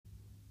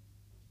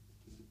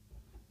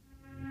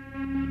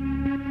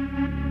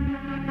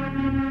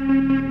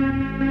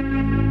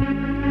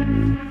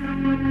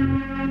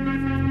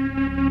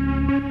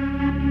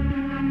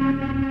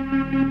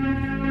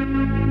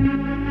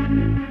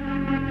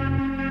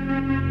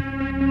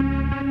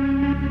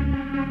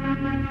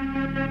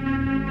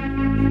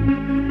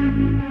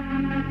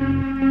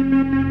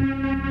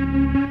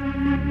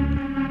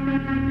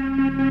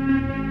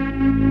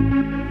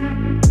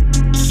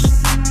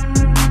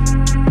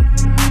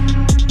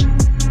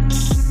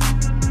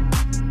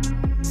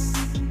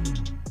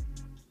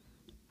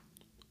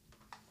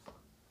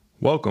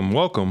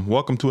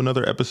Welcome to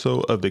another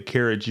episode of the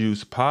Carrot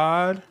Juice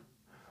Pod.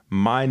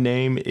 My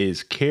name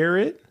is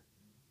Carrot,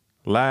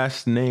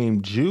 last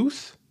name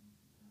Juice,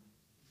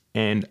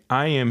 and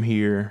I am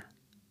here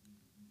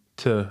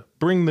to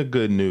bring the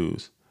good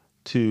news,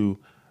 to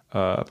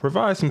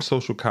provide some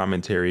social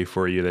commentary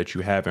for you that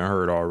you haven't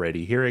heard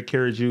already. Here at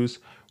Carrot Juice,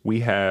 we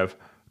have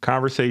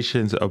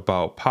conversations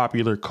about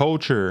popular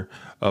culture,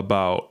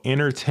 about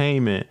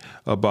entertainment,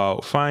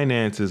 about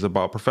finances,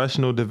 about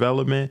professional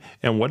development,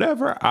 and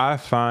whatever I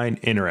find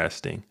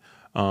interesting.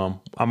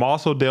 I'm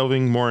also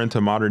delving more into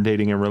modern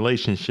dating and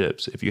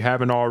relationships. If you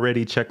haven't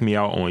already, check me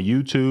out on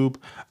YouTube.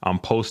 I'm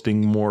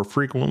posting more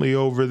frequently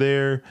over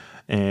there,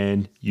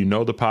 and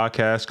the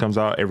podcast comes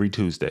out every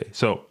Tuesday.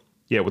 So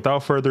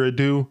without further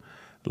ado,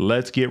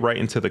 let's get right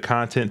into the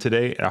content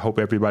today. I hope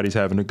everybody's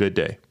having a good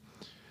day.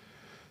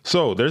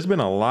 So there's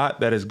been a lot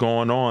that has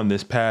gone on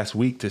this past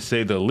week, to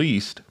say the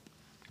least.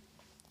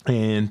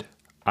 And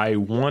I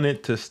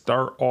wanted to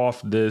start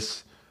off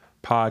this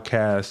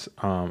podcast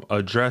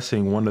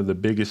addressing one of the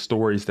biggest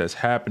stories that's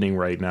happening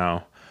right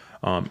now.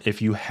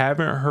 If you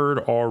haven't heard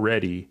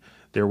already,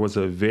 there was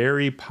a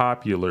very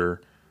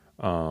popular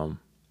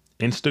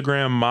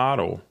Instagram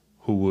model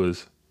who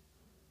was,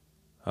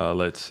 I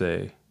want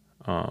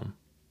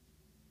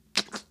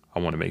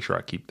to make sure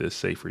I keep this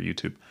safe for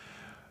YouTube.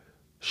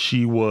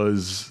 She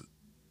was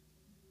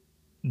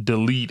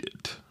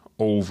deleted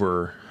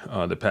over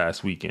the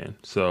past weekend.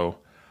 So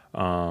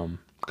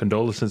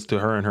condolences to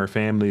her and her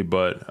family.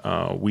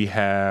 But we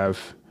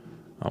have,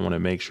 I want to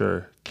make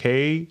sure,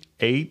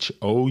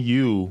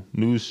 KHOU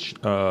news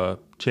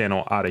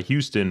channel out of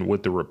Houston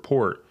with the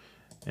report.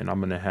 And I'm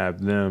going to have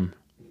them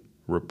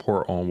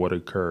report on what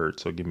occurred.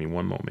 So give me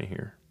one moment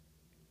here,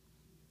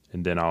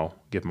 and then I'll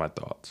give my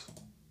thoughts.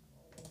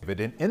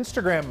 An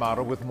Instagram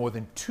model with more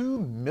than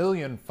 2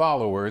 million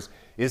followers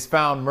is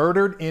found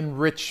murdered in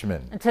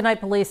Richmond. And tonight,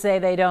 police say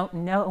they don't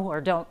know, or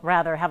don't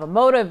rather have a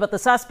motive, but the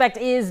suspect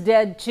is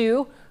dead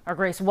too. Our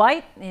Grace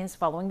White is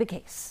following the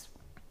case.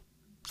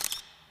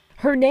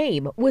 Her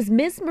name was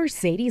Miss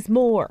Mercedes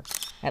Moore.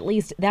 At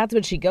least that's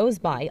what she goes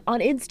by on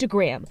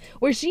Instagram,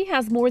 where she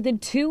has more than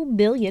 2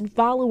 million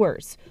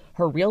followers.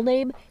 Her real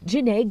name,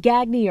 Janae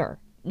Gagnier,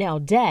 now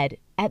dead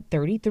at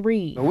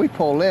 33. We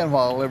pulled in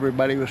while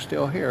everybody was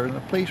still here and the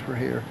police were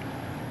here,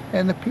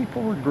 and the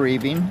people were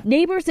grieving.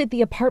 Neighbors at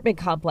the apartment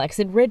complex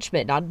in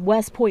Richmond on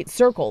West Point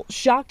Circle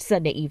shocked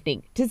Sunday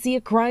evening to see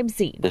a crime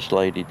scene. This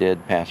lady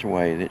did pass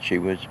away, that she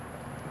was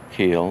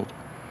killed,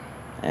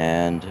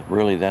 and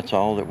really that's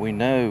all that we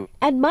know.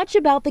 And much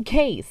about the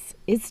case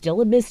is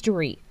still a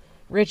mystery.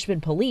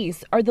 Richmond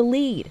police are the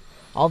lead.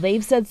 All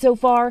they've said so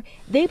far,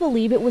 they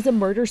believe it was a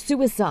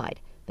murder-suicide.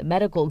 The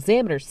medical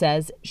examiner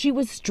says she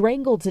was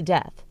strangled to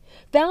death.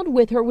 Found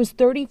with her was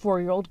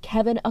 34-year-old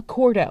Kevin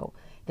Accordo.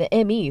 The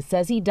ME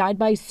says he died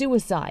by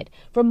suicide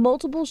from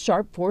multiple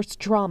sharp force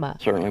trauma.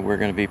 Certainly we're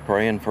going to be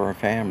praying for her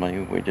family.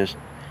 We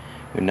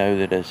know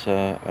that it's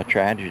a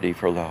tragedy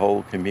for the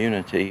whole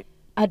community.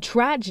 A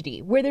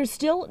tragedy where there's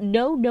still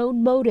no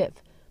known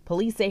motive.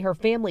 Police say her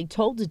family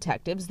told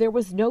detectives there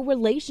was no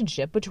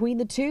relationship between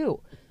the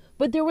two.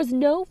 But there was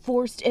no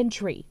forced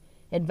entry.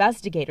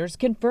 Investigators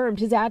confirmed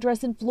his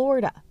address in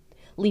Florida,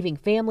 leaving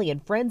family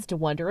and friends to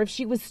wonder if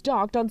she was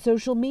stalked on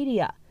social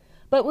media.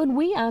 But when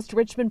we asked,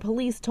 Richmond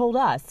police told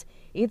us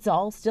it's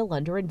all still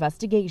under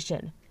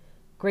investigation.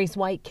 Grace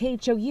White,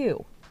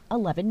 KHOU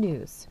 11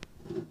 News.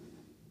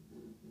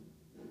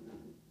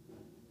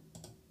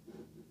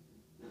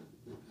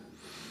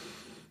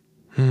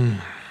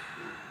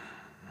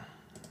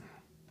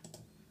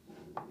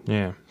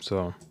 Yeah,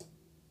 so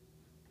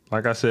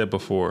like I said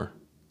before,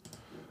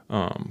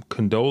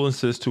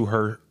 condolences to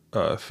her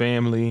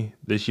family.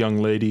 This young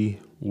lady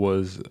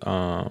was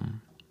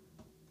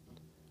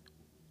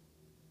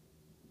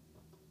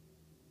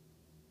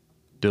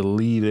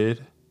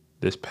deleted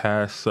this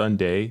past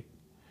Sunday,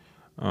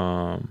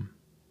 and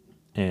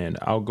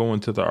I'll go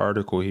into the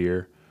article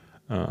here.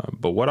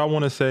 But what I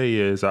want to say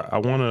is I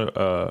want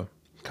to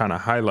kind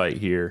of highlight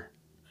here,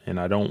 and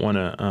I don't want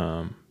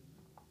to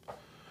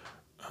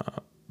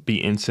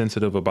be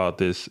insensitive about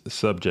this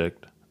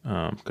subject.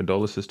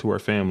 Condolences to her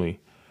family.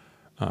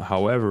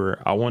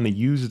 However, I want to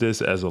use this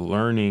as a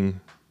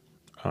learning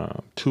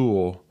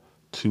tool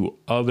to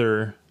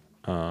other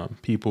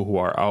people who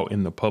are out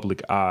in the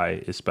public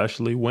eye,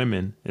 especially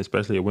women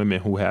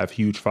who have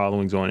huge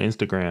followings on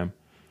Instagram.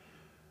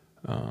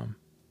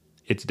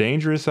 It's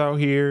dangerous out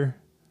here.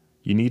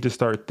 You need to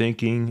start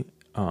thinking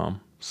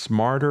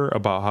smarter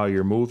about how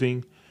you're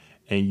moving,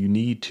 and you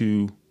need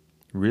to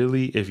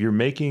really, if you're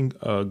making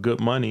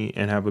good money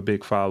and have a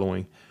big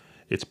following,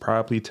 it's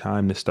probably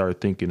time to start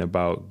thinking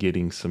about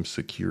getting some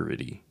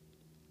security.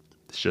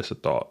 It's just a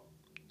thought.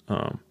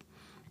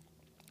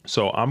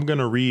 So I'm going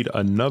to read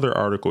another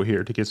article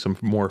here to get some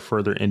more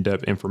further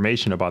in-depth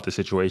information about the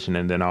situation,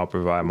 and then I'll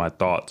provide my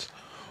thoughts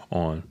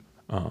on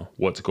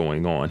what's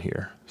going on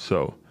here.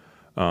 So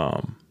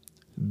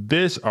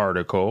this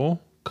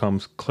article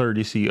comes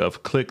courtesy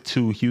of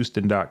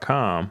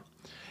click2houston.com,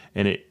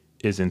 and it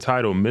is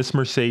entitled Miss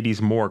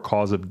Mercedes Moore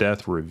Cause of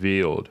Death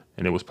Revealed,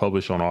 and it was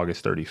published on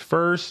August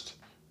 31st,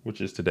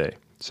 which is today.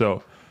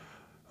 So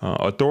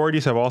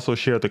authorities have also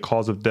shared the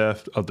cause of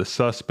death of the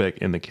suspect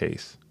in the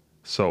case.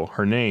 So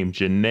her name,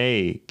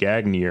 Janae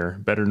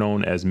Gagnier, better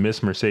known as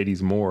Miss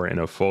Mercedes Moore, in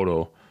a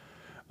photo.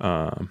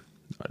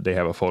 They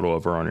have a photo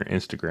of her on her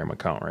Instagram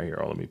account right here.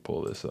 Oh, let me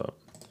pull this up.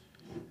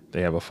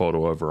 They have a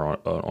photo of her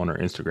on her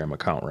Instagram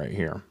account right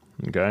here.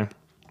 Okay.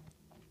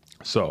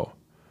 So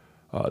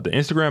the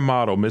Instagram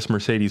model, Miss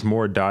Mercedes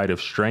Moore, died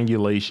of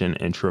strangulation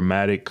and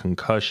traumatic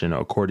concussion,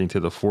 according to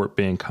the Fort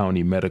Bend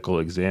County Medical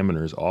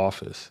Examiner's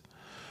Office.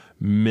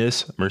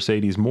 Miss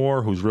Mercedes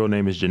Moore, whose real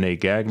name is Janae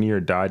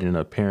Gagnier, died in an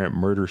apparent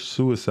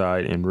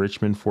murder-suicide in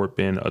Richmond, Fort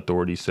Bend,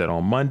 authorities said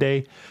on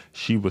Monday.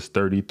 She was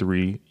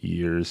 33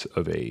 years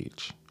of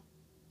age.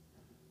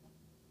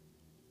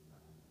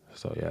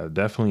 So yeah, it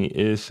definitely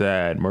is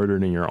sad,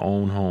 murdered in your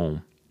own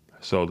home.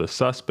 So the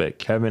suspect,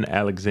 Kevin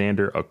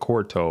Alexander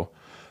Acorto,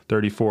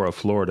 34, of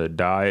Florida,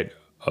 died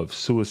of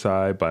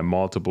suicide by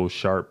multiple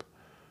sharp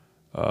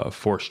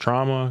force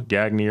trauma.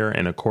 Gagnier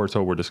and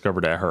Acorto were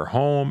discovered at her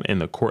home in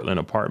the Cortland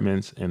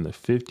Apartments in the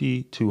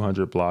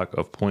 5200 block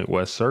of Point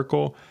West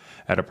Circle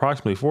at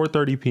approximately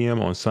 4:30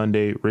 p.m. on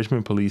Sunday,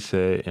 Richmond police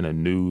said in a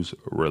news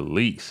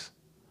release.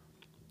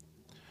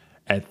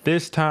 At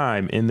this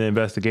time in the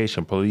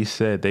investigation, police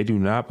said they do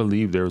not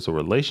believe there was a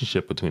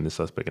relationship between the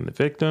suspect and the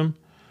victim,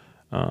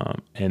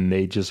 and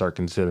they just are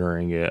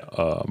considering it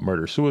a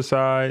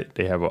murder-suicide.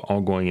 They have an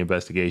ongoing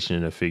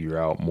investigation to figure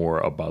out more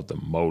about the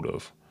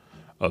motive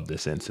of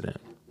this incident.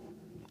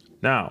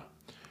 Now,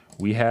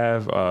 we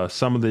have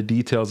some of the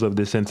details of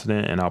this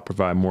incident, and I'll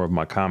provide more of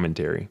my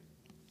commentary.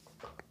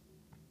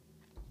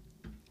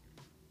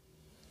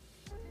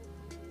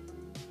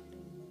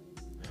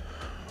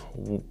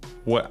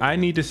 What I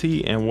need to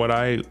see and what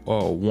I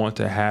want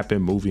to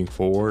happen moving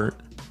forward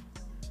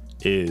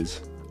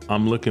is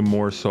I'm looking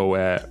more so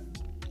at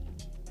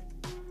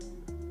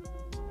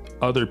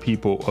other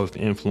people of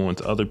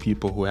influence, other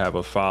people who have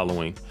a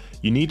following.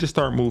 You need to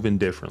start moving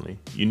differently.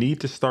 You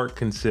need to start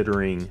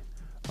considering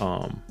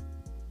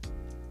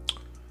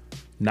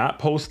not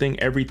posting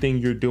everything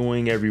you're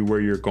doing everywhere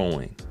you're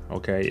going.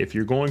 Okay, if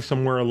you're going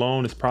somewhere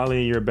alone, it's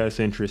probably in your best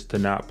interest to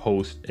not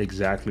post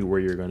exactly where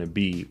you're going to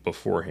be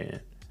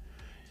beforehand.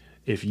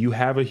 If you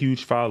have a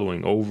huge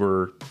following,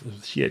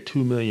 she had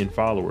 2 million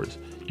followers,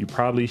 you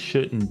probably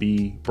shouldn't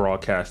be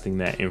broadcasting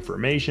that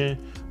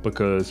information,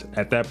 because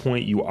at that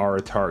point you are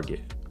a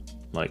target.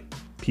 Like,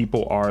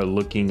 people are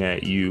looking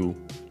at you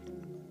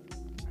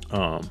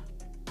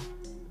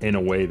in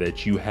a way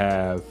that you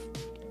have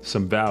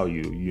some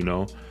value, you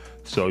know?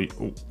 So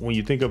when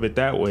you think of it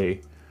that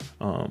way,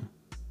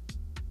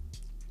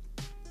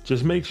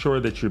 just make sure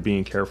that you're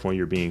being careful and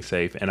you're being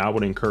safe. And I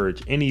would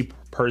encourage any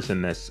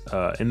person that's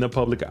in the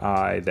public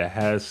eye that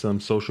has some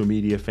social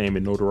media fame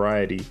and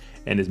notoriety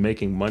and is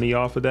making money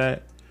off of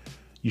that,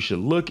 you should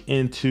look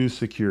into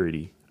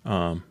security.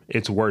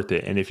 It's worth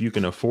it. And if you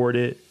can afford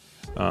it,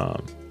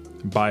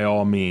 by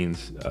all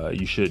means,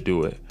 you should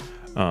do it.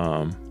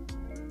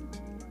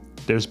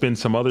 There's been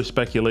some other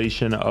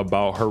speculation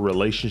about her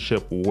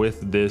relationship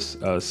with this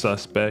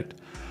suspect.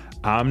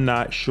 I'm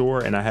not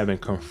sure, and I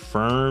haven't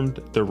confirmed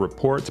the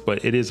reports,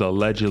 but it is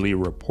allegedly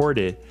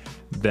reported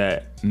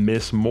that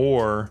Miss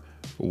Moore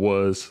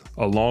was,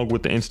 along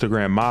with the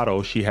Instagram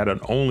model, she had an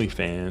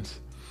OnlyFans.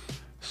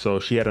 So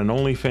she had an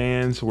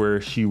OnlyFans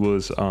where she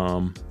was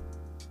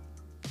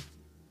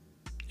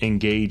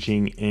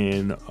engaging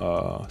in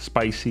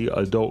spicy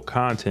adult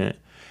content,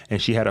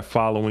 and she had a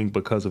following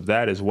because of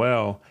that as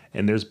well.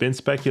 And there's been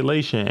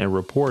speculation and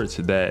reports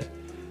that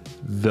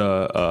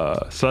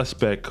the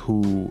suspect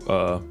who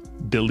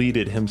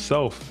deleted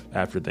himself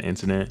after the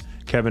incident,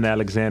 Kevin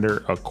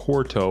Alexander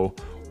Acorto,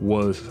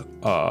 was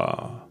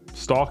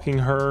stalking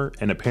her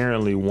and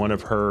apparently one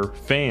of her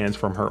fans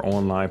from her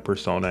online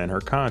persona and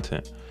her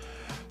content.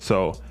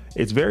 So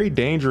it's very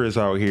dangerous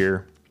out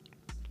here,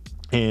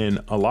 and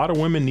a lot of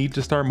women need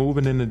to start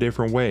moving in a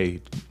different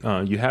way.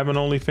 You have an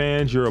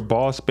OnlyFans, you're a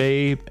boss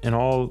babe and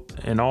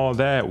all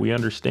that, we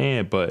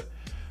understand, but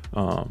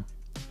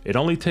it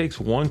only takes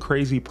one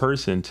crazy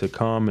person to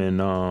come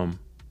and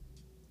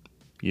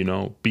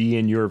be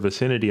in your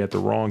vicinity at the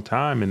wrong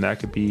time, and that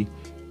could be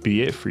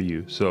it for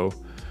you. So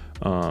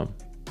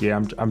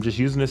yeah, I'm just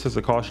using this as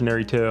a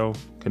cautionary tale.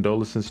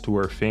 Condolences to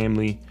her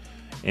family.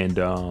 And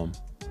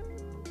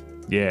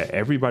yeah,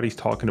 everybody's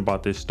talking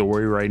about this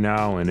story right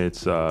now, and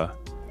it's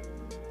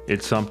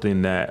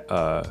something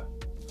that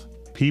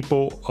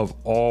people of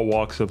all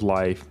walks of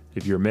life,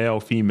 if you're male,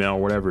 female,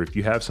 whatever, if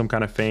you have some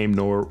kind of fame,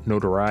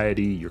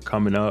 notoriety, you're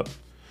coming up,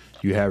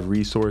 you have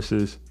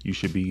resources, you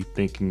should be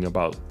thinking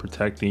about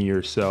protecting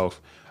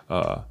yourself,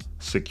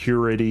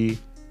 security,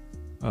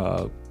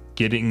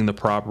 getting the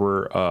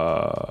proper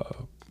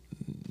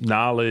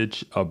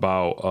knowledge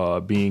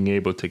about being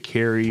able to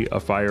carry a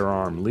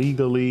firearm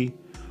legally,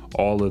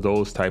 all of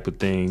those type of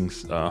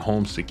things,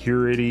 home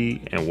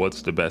security, and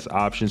what's the best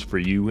options for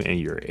you in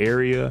your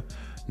area.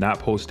 Not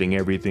posting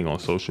everything on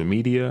social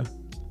media,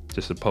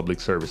 just a public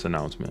service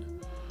announcement.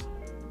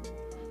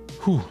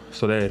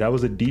 So that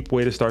was a deep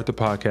way to start the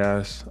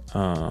podcast.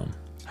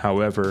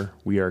 However,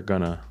 we are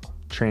gonna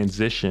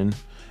transition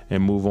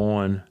and move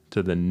on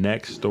to the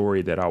next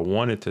story that I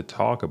wanted to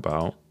talk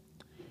about.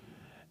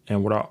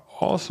 And what I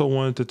also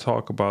wanted to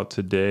talk about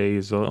today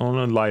is on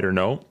a lighter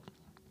note.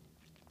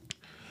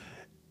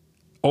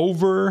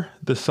 Over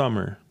the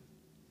summer,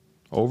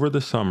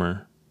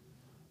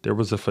 there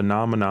was a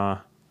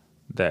phenomena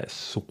that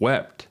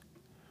swept.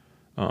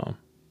 It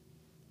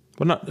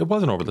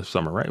wasn't over the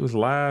summer, right? It was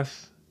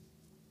last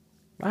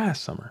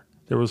summer.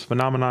 There was a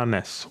phenomenon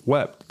that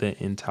swept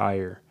the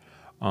entire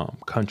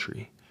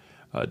country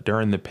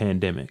during the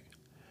pandemic.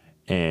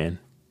 And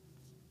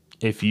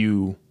if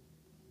you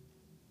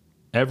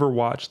ever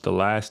watched The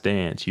Last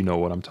Dance, you know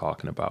what I'm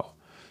talking about.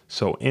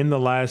 So in The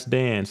Last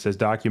Dance, that's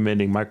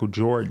documenting Michael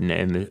Jordan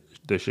and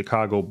the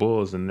Chicago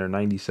Bulls in their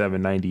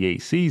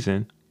 97-98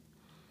 season,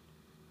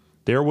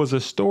 there was a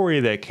story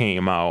that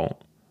came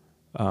out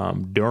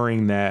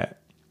during that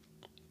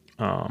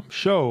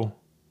show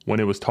when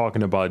it was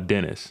talking about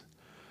Dennis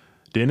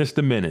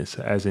the Menace,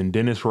 as in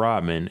Dennis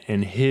Rodman,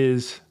 and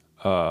his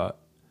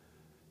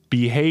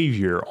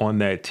behavior on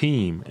that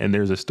team. And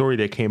there's a story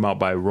that came out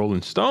by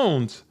Rolling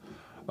Stones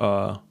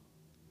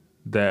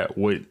that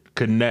would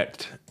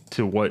connect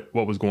to what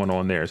was going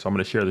on there. So I'm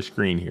going to share the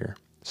screen here.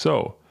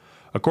 So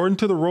according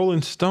to the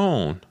Rolling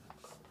Stone,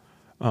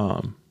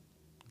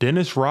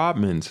 Dennis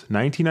Rodman's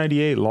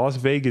 1998 Las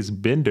Vegas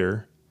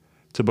bender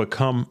to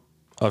become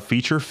a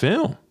feature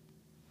film.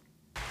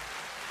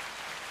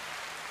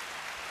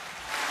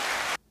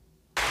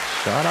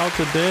 Shout out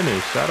to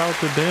Dennis.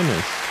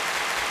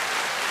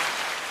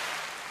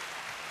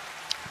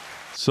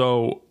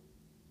 So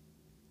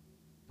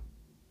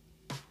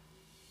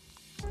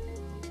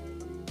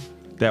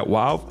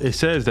it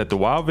says that the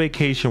Wild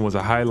Vacation was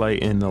a highlight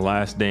in the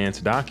Last Dance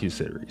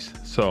docuseries.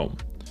 So,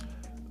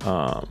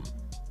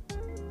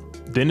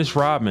 Dennis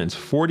Rodman's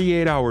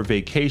 48-hour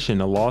vacation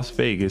to Las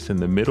Vegas in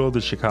the middle of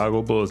the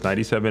Chicago Bulls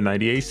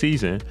 97-98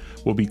 season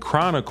will be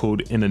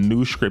chronicled in a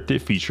new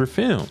scripted feature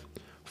film.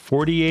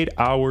 48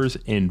 Hours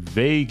in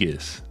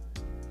Vegas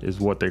is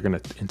what they're going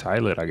to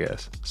entitle it, I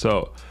guess.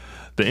 So,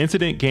 the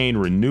incident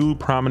gained renewed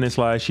prominence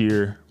last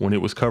year when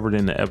it was covered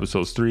in the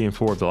episodes 3 and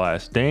 4 of The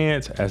Last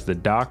Dance, as the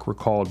doc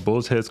recalled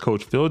Bulls head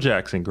coach Phil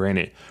Jackson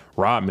granted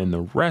Rodman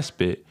the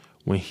respite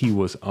when he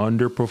was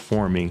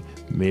underperforming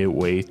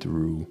midway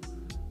through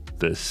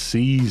the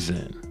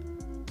season.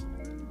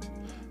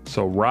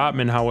 So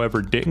Rodman,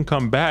 however, didn't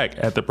come back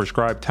at the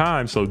prescribed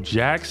time, so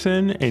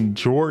Jackson and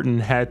Jordan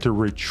had to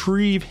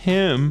retrieve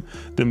him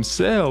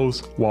themselves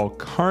while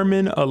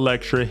Carmen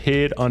Electra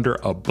hid under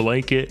a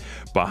blanket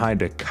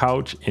behind a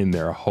couch in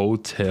their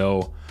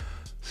hotel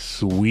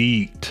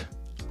suite.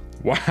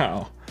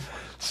 Wow.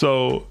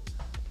 So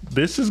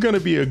this is going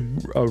to be a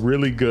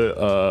really good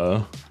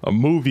a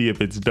movie if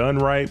it's done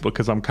right,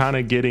 because I'm kind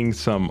of getting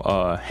some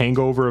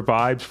Hangover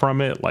vibes from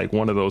it, like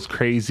one of those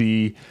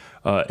crazy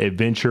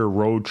adventure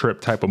road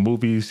trip type of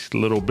movies, a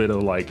little bit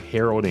of like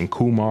Harold and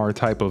Kumar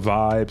type of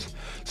vibes.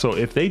 So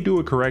if they do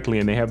it correctly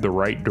and they have the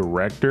right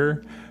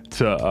director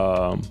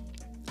to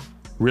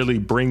really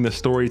bring the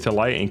story to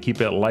light and keep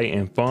it light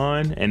and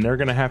fun, and they're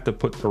gonna have to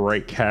put the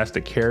right cast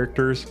of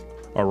characters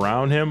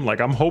around him.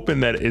 Like, I'm hoping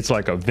that it's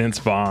like a Vince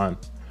Vaughn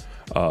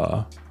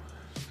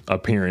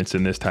appearance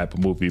in this type of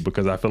movie,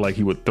 because I feel like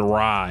he would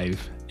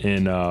thrive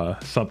in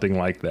something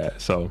like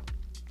that. So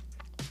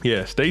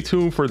yeah, stay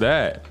tuned for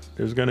that.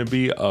 There's going to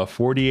be a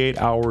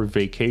 48-hour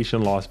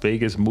vacation Las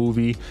Vegas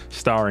movie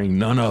starring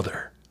none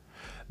other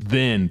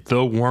than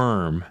the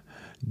Worm,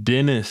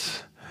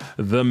 Dennis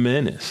the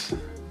Menace.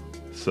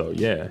 So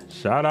yeah,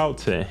 shout out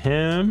to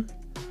him.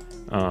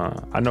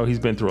 I know he's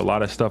been through a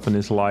lot of stuff in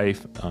his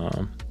life.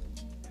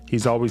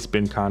 He's always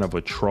been kind of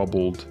a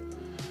troubled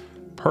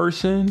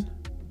person,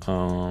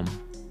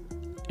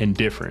 and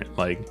different.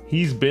 Like,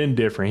 he's been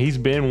different. He's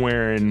been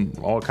wearing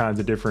all kinds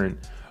of different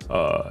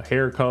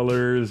hair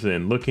colors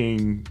and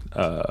looking,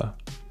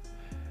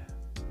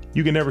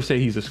 you can never say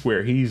he's a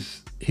square.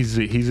 He's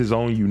his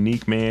own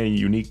unique man,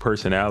 unique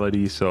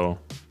personality. So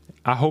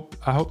I hope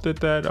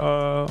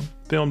that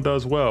film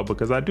does well,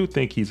 because I do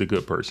think he's a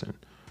good person.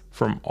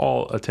 From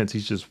all intents,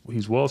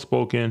 he's well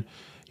spoken,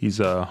 he's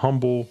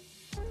humble,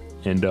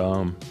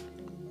 and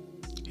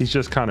he's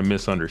just kind of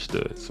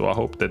misunderstood. So I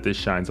hope that this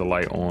shines a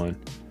light on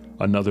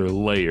another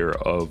layer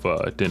of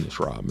Dennis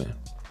Rodman.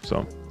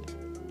 So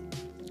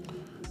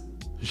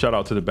shout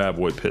out to the Bad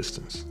Boy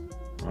Pistons.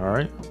 All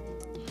right.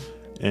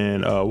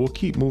 And we'll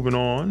keep moving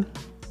on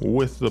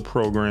with the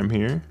program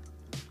here.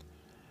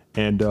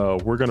 And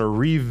we're going to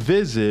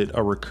revisit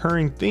a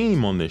recurring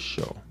theme on this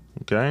show.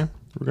 Okay.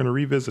 We're going to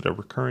revisit a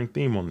recurring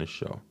theme on this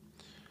show.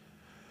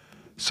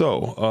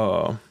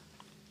 So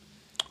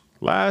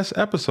last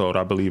episode,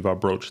 I believe I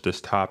broached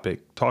this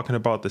topic, talking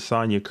about the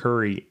Sonya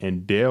Curry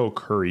and Dale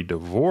Curry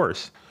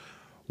divorce.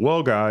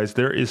 Well, guys,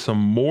 there is some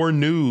more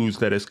news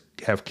that has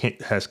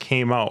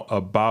came out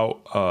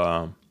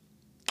about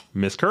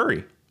Miss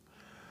Curry.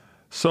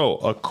 So,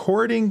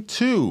 according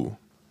to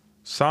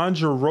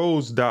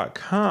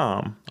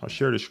SandraRose.com, I'll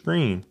share the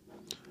screen.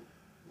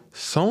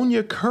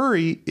 Sonya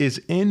Curry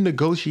is in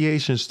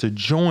negotiations to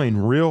join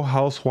Real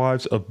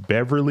Housewives of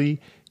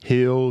Beverly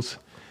Hills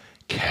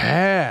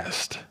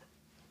cast.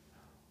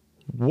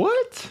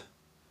 What?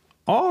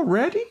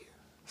 Already?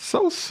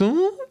 So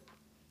soon?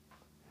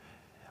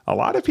 A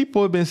lot of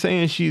people have been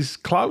saying she's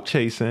clout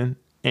chasing,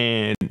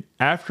 and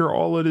after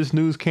all of this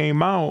news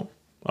came out,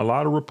 a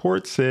lot of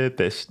reports said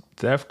that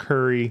Steph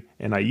Curry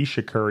and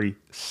Ayesha Curry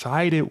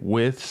sided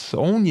with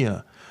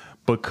Sonya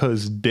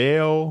because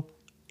Dale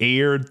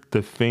aired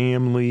the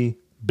family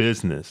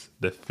business,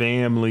 the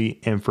family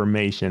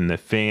information, the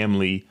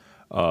family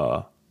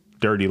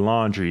dirty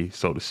laundry,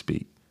 so to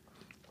speak.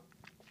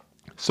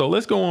 So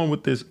let's go on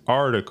with this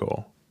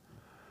article.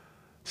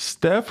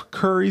 Steph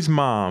Curry's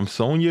mom,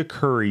 Sonya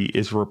Curry,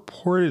 is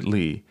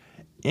reportedly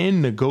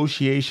in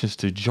negotiations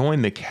to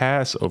join the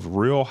cast of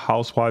Real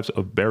Housewives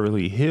of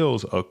Beverly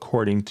Hills,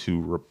 according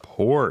to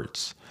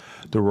reports.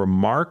 The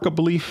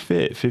remarkably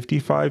fit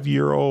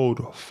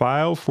 55-year-old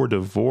filed for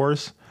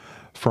divorce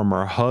from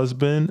her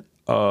husband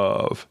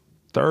of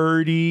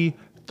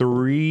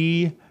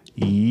 33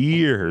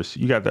 years.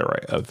 You got that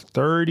right, of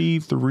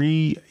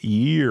 33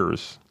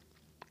 years.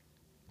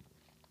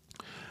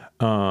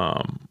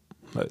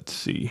 Let's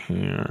see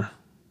here.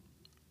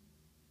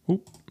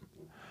 Oop.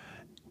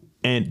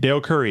 And Dale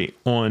Curry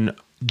on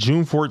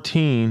June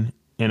 14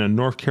 in a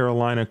North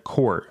Carolina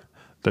court.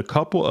 The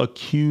couple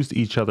accused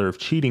each other of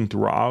cheating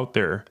throughout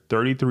their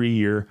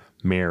 33-year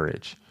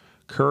marriage.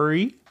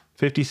 Curry,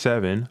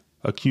 57,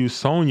 accused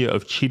Sonya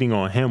of cheating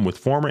on him with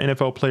former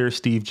NFL player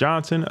Steve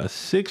Johnson, a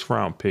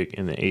 6th-round pick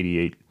in the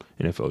 88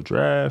 NFL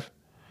draft.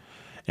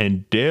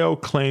 And Dale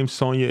claims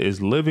Sonya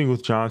is living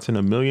with Johnson,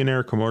 a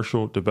millionaire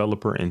commercial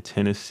developer in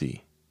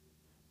Tennessee.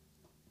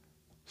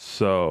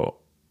 So,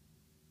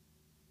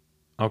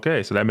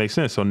 okay, so that makes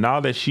sense. So now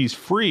that she's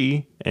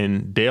free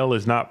and Dale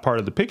is not part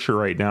of the picture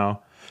right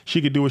now,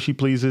 she could do what she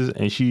pleases,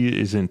 and she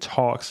is in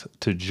talks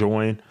to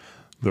join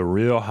the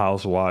Real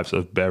Housewives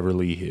of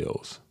Beverly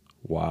Hills.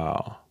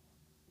 Wow.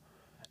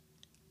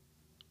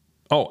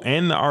 Oh,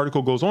 and the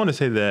article goes on to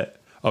say that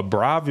a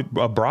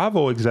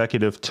Bravo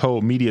executive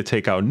told Media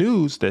Takeout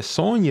News that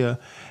Sonya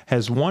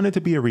has wanted to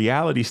be a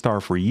reality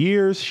star for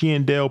years. She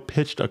and Dale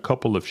pitched a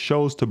couple of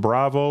shows to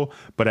Bravo,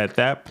 but at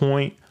that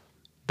point,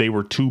 they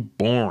were too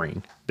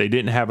boring. They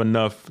didn't have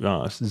enough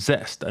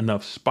zest,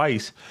 enough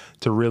spice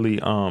to really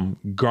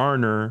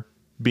garner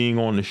being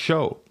on the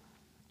show.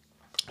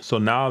 So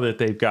now that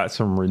they've got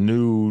some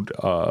renewed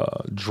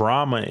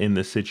drama in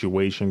the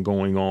situation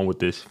going on with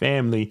this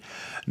family,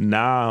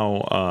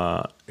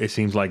 now it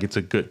seems like it's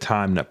a good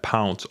time to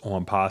pounce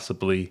on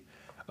possibly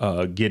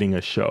getting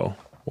a show.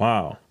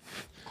 Wow.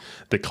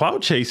 The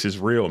clout chase is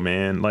real,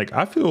 man. Like,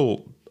 I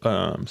feel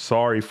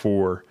sorry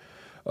for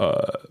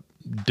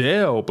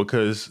Dale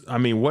because, I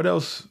mean, what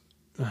else?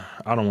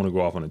 I don't want to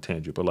go off on a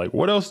tangent, but like,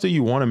 what else do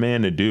you want a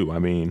man to do? I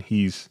mean,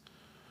 he's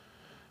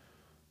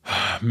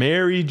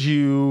married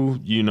you,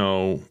 you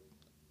know,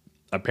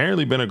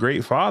 apparently been a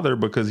great father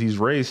because he's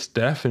raised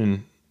Steph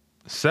and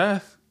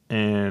Seth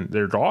and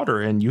their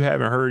daughter, and you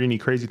haven't heard any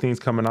crazy things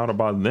coming out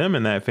about them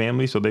and that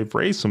family. So they've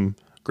raised some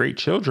great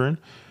children,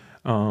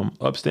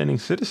 upstanding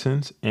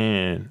citizens,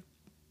 and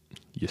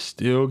you're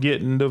still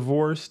getting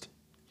divorced.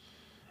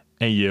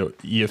 And your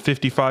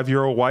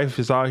 55-year-old wife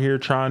is out here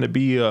trying to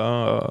be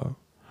on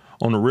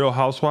the Real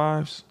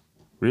Housewives.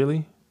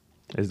 Really?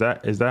 Is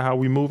that how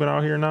we moving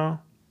out here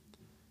now?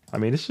 I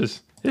mean, it's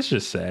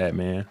just sad,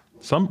 man.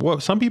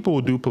 What some people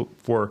will do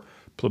for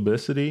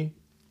publicity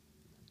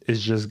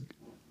is just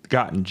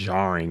gotten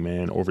jarring,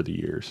 man, over the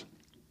years.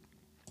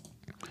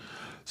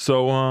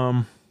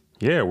 So,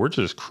 yeah, we're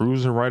just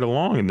cruising right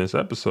along in this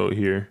episode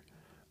here.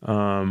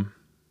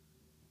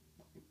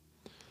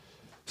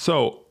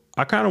 So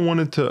I kind of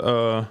wanted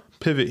to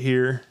pivot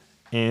here,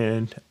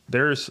 and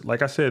there's,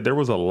 like I said, there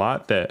was a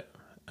lot that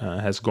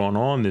has gone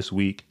on this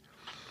week.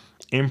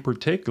 In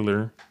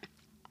particular,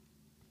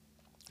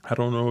 I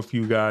don't know if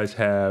you guys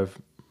have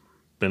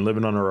been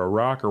living under a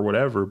rock or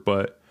whatever,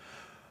 but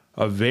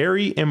a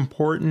very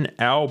important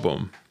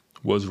album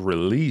was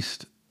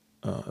released.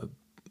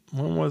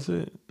 When was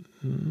it?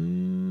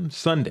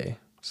 Sunday.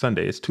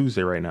 It's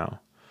Tuesday right now.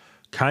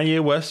 Kanye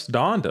West's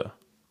Donda.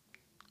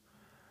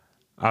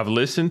 I've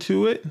listened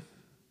to it.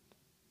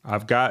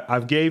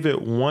 I've gave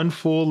it one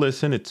full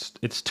listen.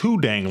 It's too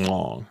dang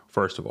long.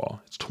 First of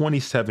all, it's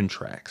 27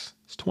 tracks.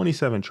 It's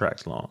 27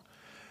 tracks long.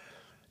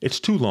 It's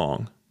too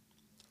long,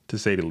 to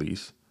say the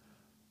least.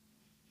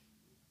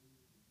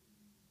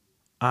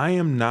 I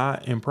am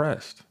not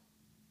impressed.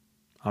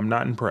 I'm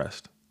not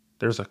impressed.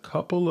 There's a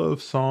couple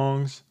of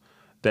songs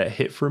that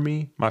hit for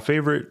me. My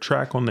favorite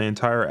track on the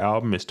entire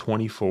album is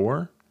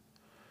 24.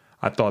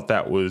 I thought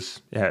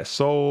it had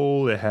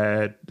soul. It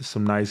had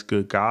some nice,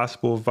 good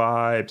gospel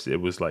vibes. It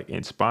was like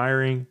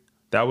inspiring.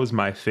 That was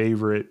my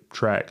favorite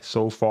track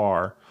so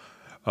far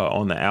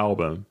on the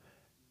album.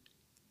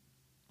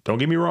 Don't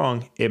get me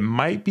wrong. It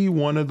might be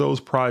one of those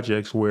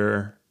projects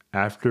where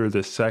after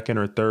the second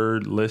or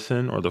third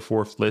listen or the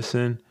fourth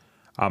listen,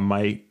 I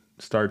might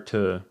start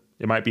to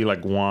it might be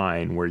like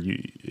wine where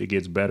it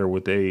gets better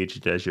with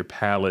age as your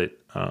palate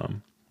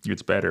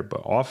gets better.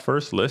 But off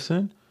first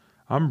listen,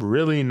 I'm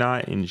really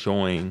not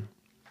enjoying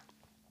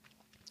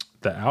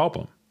the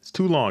album. It's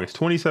too long. It's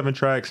 27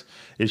 tracks.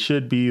 It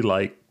should be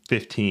like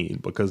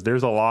 15 because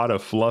there's a lot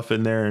of fluff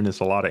in there and it's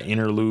a lot of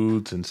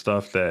interludes and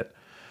stuff that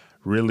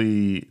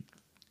really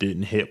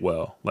didn't hit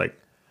well. Like,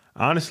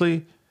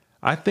 honestly,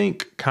 I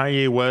think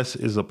Kanye West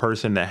is a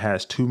person that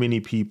has too many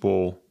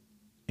people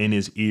in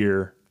his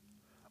ear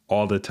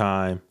all the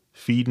time,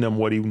 feeding him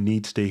what he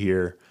needs to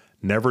hear,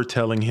 never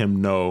telling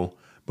him no.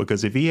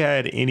 Because if he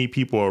had any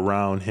people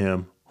around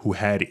him who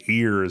had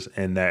ears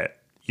and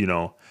that, you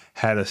know,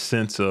 had a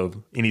sense of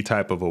any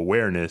type of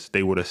awareness,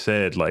 they would have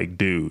said, like,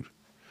 dude,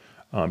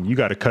 you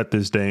got to cut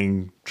this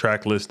dang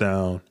track list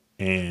down,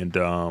 and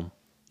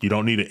you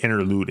don't need an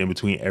interlude in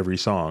between every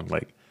song.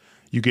 Like,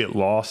 you get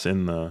lost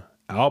in the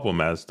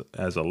album as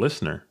a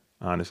listener,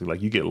 honestly.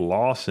 Like, you get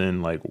lost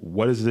in, like,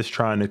 what is this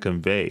trying to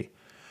convey?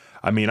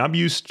 I mean, I'm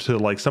used to,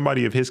 like,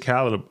 somebody of his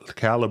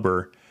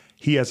caliber,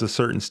 he has a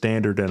certain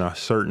standard and a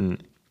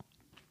certain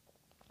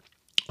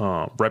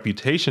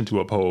reputation to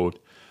uphold.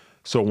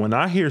 So when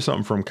I hear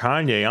something from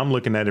Kanye, I'm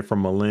looking at it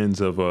from a lens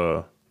of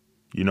a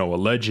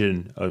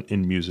legend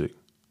in music,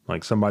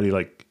 like somebody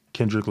like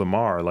Kendrick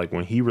Lamar. Like,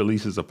 when he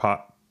releases a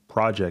pop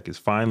project, it's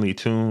finely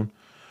tuned.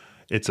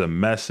 It's a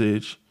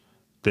message.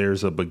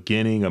 There's a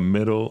beginning, a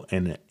middle,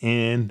 and an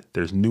end.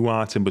 There's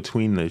nuance in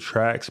between the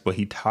tracks, but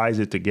he ties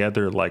it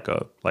together like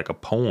a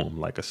poem,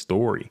 like a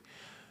story.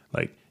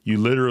 Like, you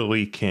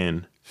literally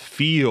can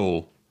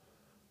feel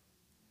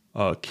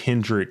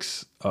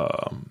Kendrick's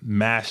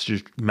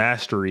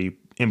mastery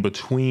in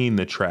between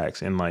the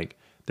tracks, and like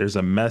there's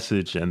a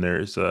message and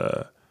there's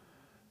a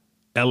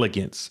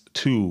elegance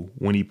too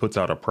when he puts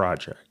out a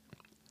project.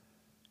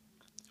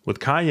 With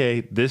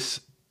Kanye, this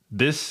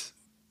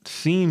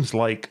seems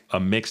like a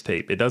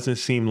mixtape. It doesn't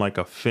seem like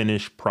a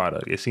finished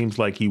product. It seems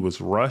like he was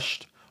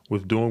rushed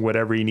with doing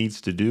whatever he needs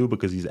to do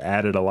because he's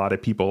added a lot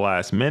of people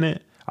last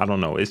minute. I don't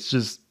know. It's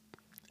just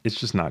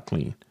not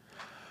clean.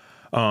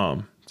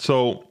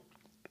 So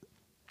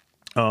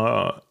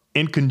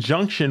in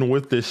conjunction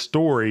with this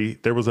story,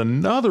 there was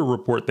another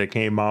report that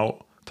came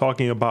out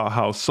talking about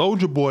how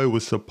Soulja Boy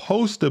was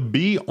supposed to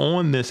be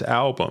on this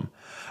album.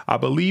 I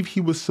believe he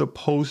was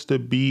supposed to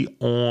be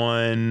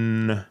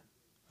on,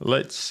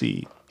 let's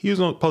see, he was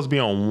supposed to be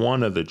on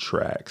one of the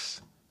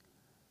tracks.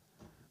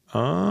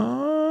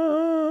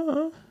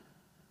 Let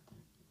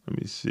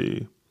me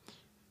see.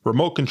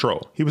 Remote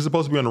Control. He was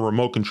supposed to be on a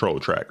Remote Control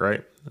track, right?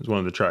 It was one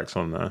of the tracks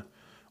on the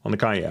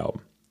Kanye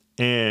album.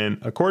 And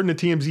according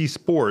to TMZ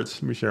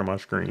Sports, let me share my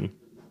screen.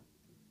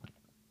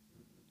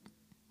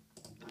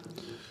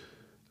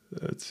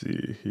 Let's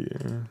see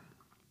here.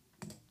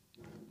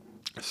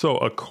 So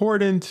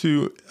according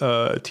to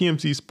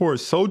TMZ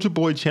Sports, Soulja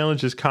Boy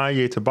challenges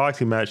Kanye to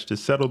boxing match to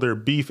settle their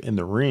beef in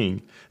the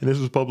ring. And this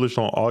was published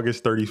on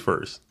August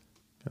 31st.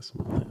 Got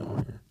some light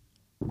on here.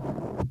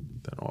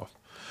 Get that off.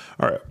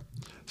 All right.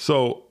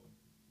 So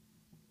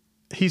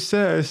he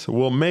says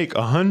we'll make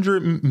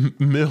 100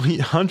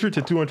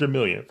 to 200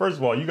 million. First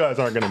of all, you guys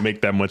aren't going to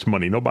make that much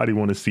money. Nobody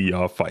want to see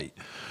y'all fight.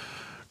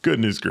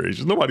 Goodness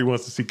gracious. Nobody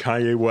wants to see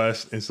Kanye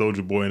West and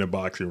Soulja Boy in a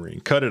boxing ring.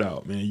 Cut it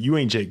out, man. You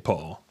ain't Jake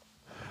Paul.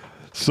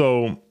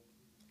 So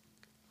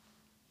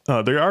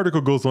the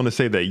article goes on to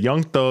say that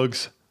Young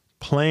Thug's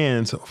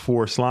plans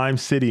for Slime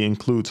City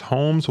includes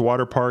homes,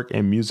 water park,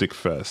 and music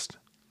fest.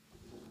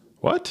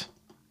 What?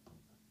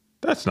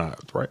 That's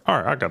not right. All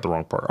right, I got the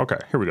wrong part. Okay,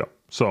 here we go.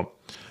 So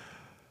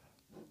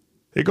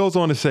it goes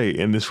on to say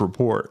in this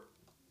report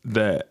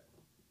that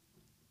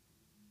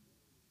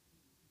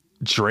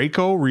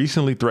Draco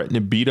recently threatened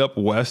to beat up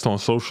West on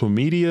social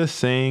media,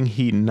 saying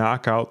he'd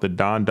knock out the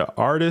Donda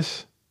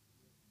artist.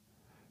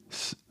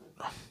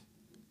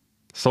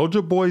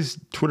 Soulja Boy's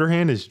Twitter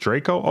handle is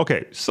Draco.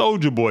 Okay,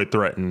 Soulja Boy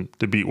threatened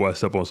to beat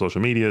West up on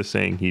social media,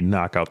 saying he'd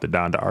knock out the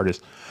Donda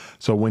artist.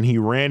 So when he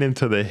ran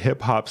into the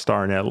hip hop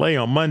star in LA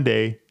on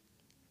Monday,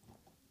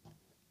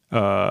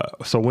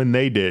 so when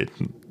they did,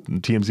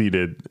 TMZ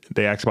did,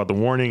 they asked about the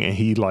warning, and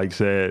he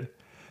said,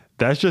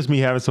 "That's just me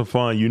having some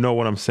fun. You know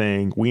what I'm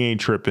saying? We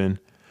ain't tripping.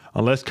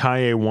 Unless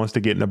Kanye wants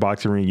to get in the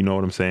boxing ring, you know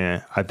what I'm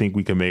saying? I think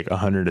we can make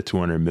 100 to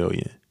 200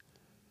 million."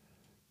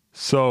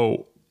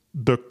 So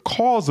the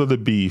cause of the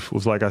beef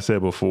was, like I said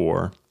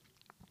before,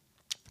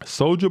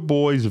 Soulja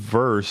Boy's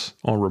verse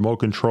on Remote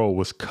Control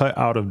was cut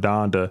out of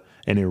Donda,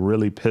 and it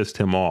really pissed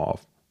him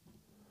off.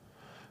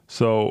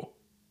 So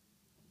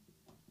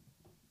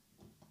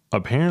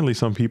apparently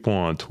some people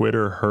on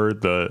Twitter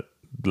heard the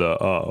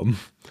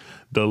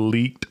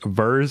leaked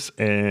verse,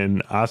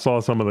 and I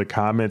saw some of the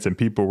comments, and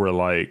people were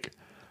like,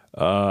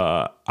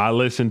 I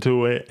listened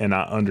to it and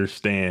I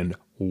understand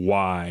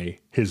why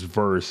his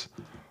verse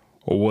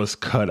was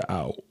cut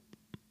out.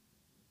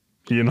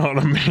 You know what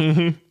I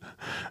mean?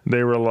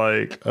 They were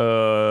like,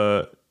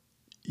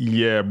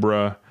 yeah,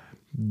 bruh,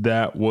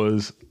 that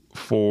was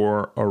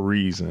for a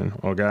reason.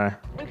 Okay.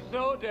 It's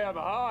so damn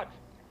hot.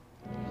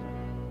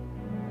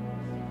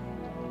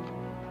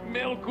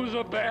 Milk was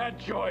a bad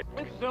choice.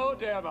 It's so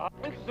damn hot.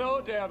 It's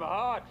so damn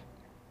hot.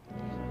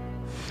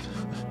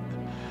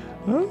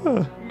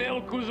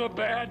 Milk was a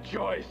bad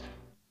choice.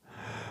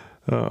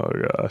 Oh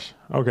gosh.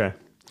 Okay.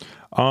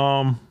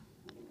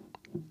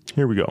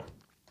 Here we go.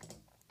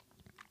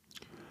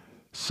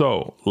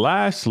 So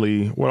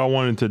lastly, what I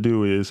wanted to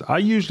do is I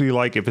usually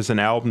like, if it's an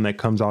album that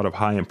comes out of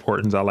high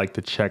importance, I like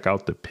to check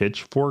out the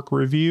Pitchfork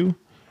review.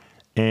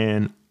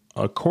 And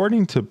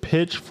according to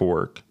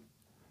Pitchfork,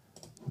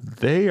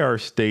 they are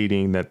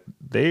stating that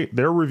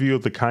their review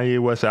of the Kanye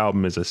West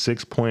album is a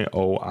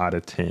 6.0 out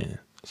of 10.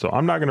 So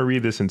I'm not going to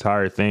read this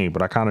entire thing,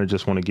 but I kind of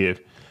just want to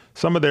give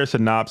some of their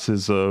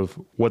synopsis of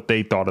what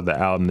they thought of the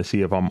album to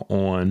see if I'm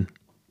on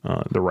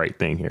the right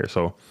thing here.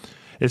 So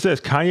it says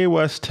Kanye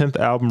West's 10th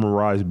album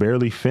arrives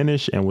barely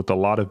finished and with a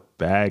lot of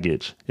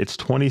baggage. Its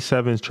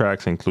 27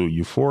 tracks include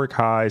euphoric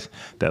highs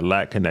that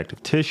lack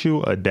connective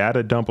tissue, a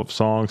data dump of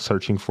songs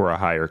searching for a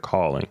higher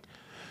calling.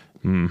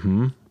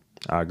 I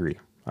agree.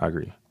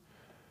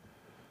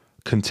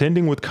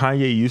 Contending with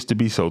Kanye used to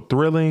be so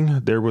thrilling.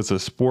 There was a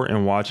sport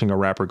in watching a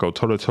rapper go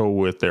toe-to-toe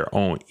with their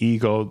own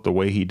ego, the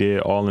way he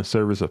did, all in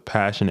service of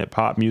passionate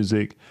pop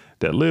music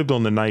that lived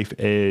on the knife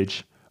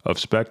edge of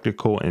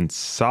spectacle and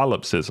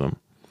solipsism.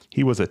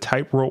 He was a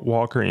tightrope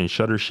walker in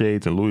shutter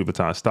shades and Louis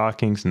Vuitton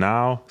stockings.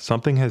 Now,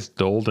 something has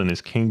dulled in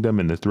his kingdom,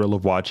 and the thrill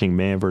of watching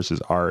man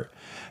versus art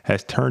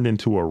has turned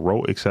into a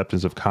rote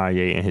acceptance of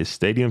Kanye and his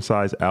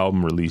stadium-sized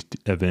album release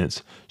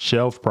events,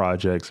 shelved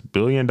projects,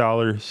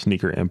 billion-dollar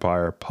sneaker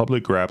empire,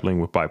 public grappling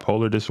with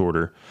bipolar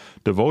disorder,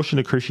 devotion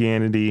to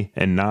Christianity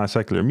and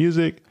non-secular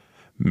music,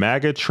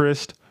 MAGA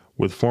tryst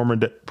with former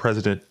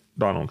President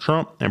Donald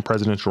Trump and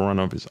presidential run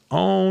of his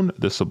own,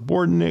 the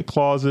subordinate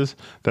clauses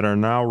that are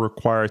now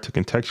required to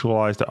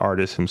contextualize the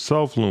artist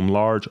himself loom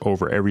large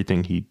over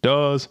everything he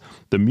does.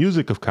 The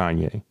music of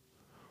Kanye,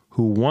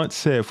 who once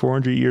said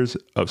 400 years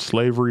of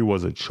slavery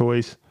was a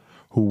choice,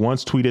 who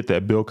once tweeted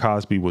that Bill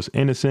Cosby was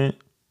innocent,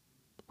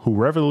 who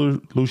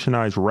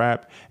revolutionized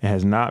rap and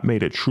has not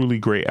made a truly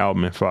great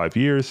album in 5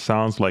 years,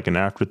 sounds like an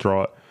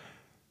afterthought,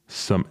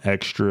 some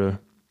extra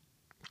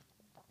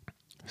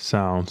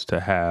sounds to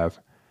have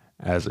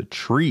as a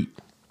treat.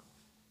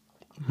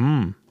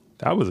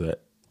 That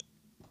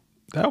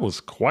was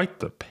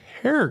quite the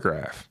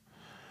paragraph.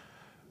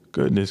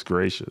 Goodness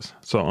gracious.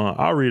 So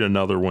I'll read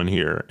another one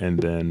here and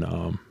then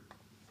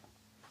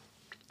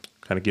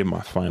kind of give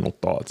my final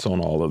thoughts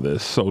on all of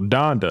this. So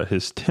Donda,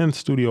 his 10th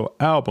studio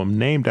album,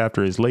 named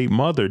after his late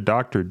mother,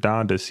 Dr.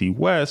 Donda C.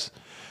 West,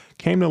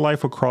 came to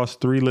life across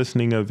 3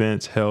 listening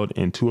events held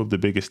in 2 of the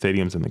biggest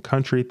stadiums in the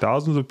country.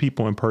 Thousands of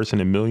people in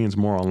person and millions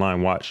more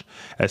online watched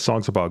as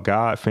songs about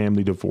God,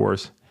 family,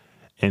 divorce,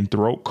 and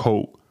throat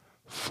coat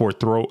for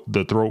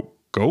the throat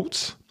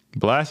goats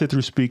blasted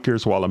through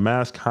speakers while a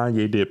masked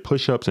Kanye did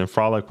push-ups and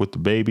frolic with the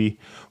baby,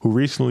 who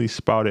recently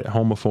spouted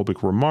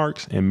homophobic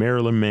remarks, and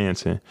Marilyn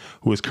Manson,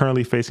 who is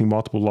currently facing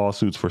multiple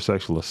lawsuits for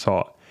sexual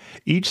assault.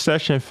 Each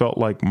session felt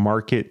like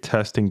market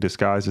testing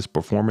disguised as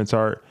performance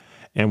art,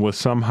 and was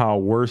somehow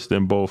worse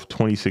than both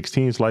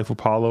 2016's Life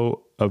Apollo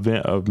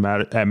event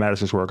at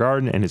Madison Square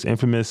Garden and his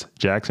infamous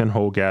Jackson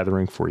Hole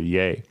gathering for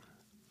Ye.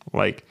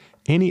 Like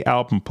any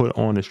album put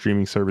on the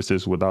streaming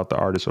services without the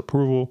artist's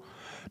approval,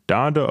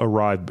 Donda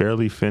arrived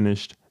barely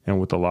finished and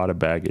with a lot of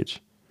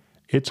baggage.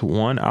 Its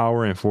 1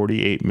 hour and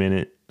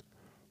 48-minute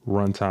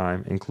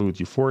runtime includes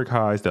euphoric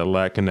highs that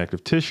lack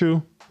connective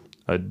tissue,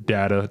 a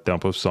data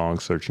dump of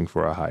songs searching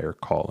for a higher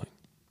calling.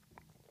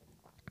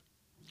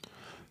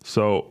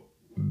 So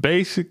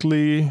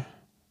basically,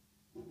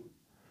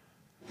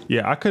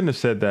 yeah, I couldn't have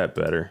said that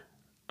better.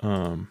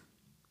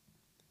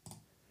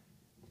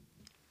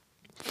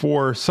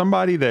 For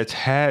somebody that's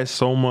had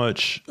so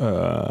much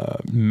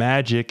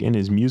magic in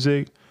his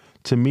music,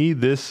 to me,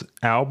 this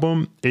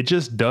album, it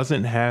just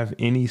doesn't have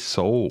any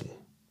soul.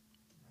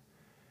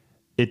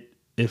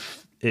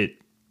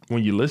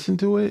 When you listen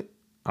to it,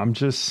 I'm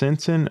just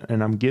sensing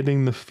and I'm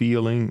getting the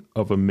feeling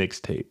of a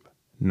mixtape,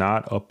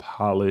 not a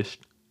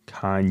polished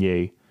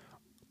Kanye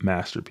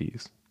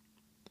masterpiece.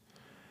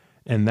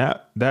 And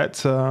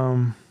that's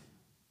I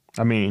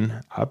mean,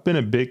 I've been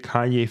a big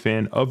Kanye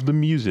fan of the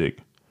music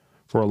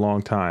for a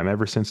long time,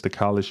 ever since the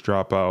College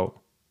Dropout,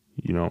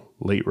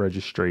 Late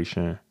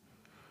Registration.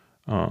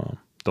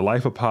 The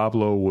Life of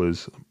Pablo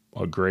was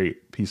a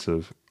great piece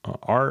of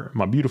art.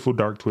 My Beautiful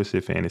Dark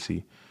Twisted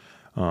Fantasy.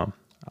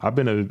 I've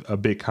been a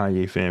big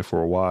Kanye fan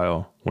for a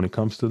while when it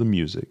comes to the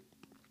music.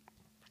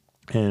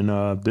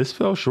 And this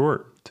fell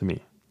short to me.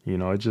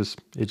 It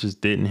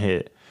just didn't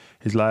hit.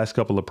 His last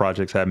couple of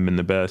projects haven't been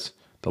the best.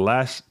 The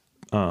last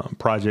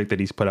project that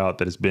he's put out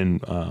that has been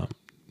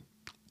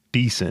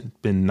decent,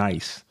 been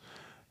nice,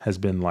 has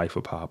been Life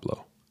of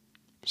Pablo.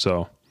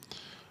 So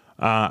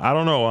I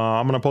don't know.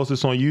 I'm going to post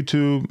this on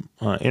YouTube.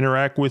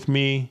 Interact with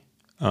me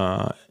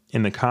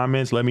in the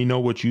comments. Let me know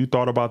what you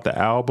thought about the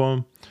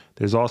album.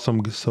 There's also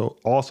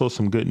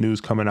some good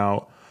news coming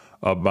out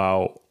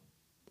about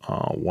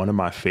one of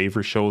my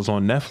favorite shows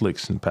on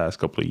Netflix in the past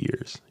couple of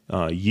years.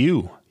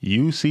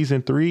 You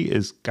season 3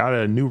 is got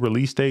a new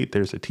release date.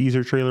 There's a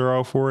teaser trailer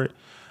out for it.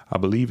 I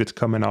believe it's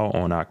coming out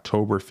on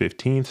October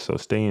 15th, so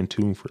stay in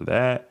tune for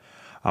that.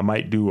 I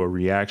might do a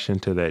reaction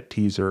to that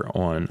teaser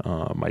on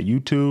my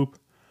YouTube.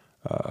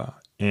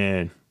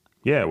 And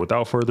yeah,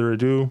 without further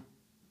ado,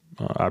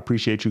 I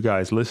appreciate you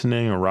guys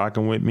listening and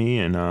rocking with me.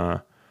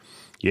 And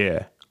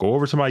yeah, go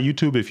over to my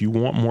YouTube if you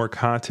want more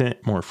content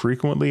more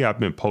frequently. I've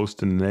been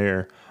posting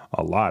there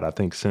a lot. I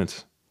think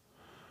since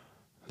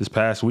this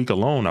past week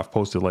alone, I've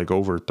posted like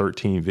over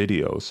 13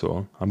 videos.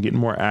 So I'm getting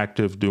more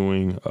active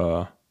doing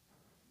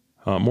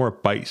more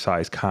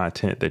bite-sized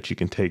content that you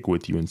can take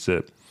with you and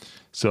sip.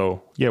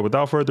 So yeah,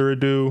 without further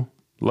ado,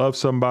 love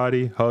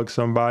somebody, hug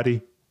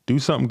somebody, do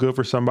something good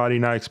for somebody,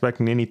 not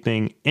expecting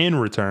anything in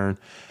return.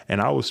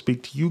 And I will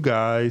speak to you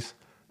guys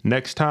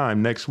next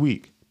time, next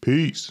week.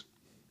 Peace.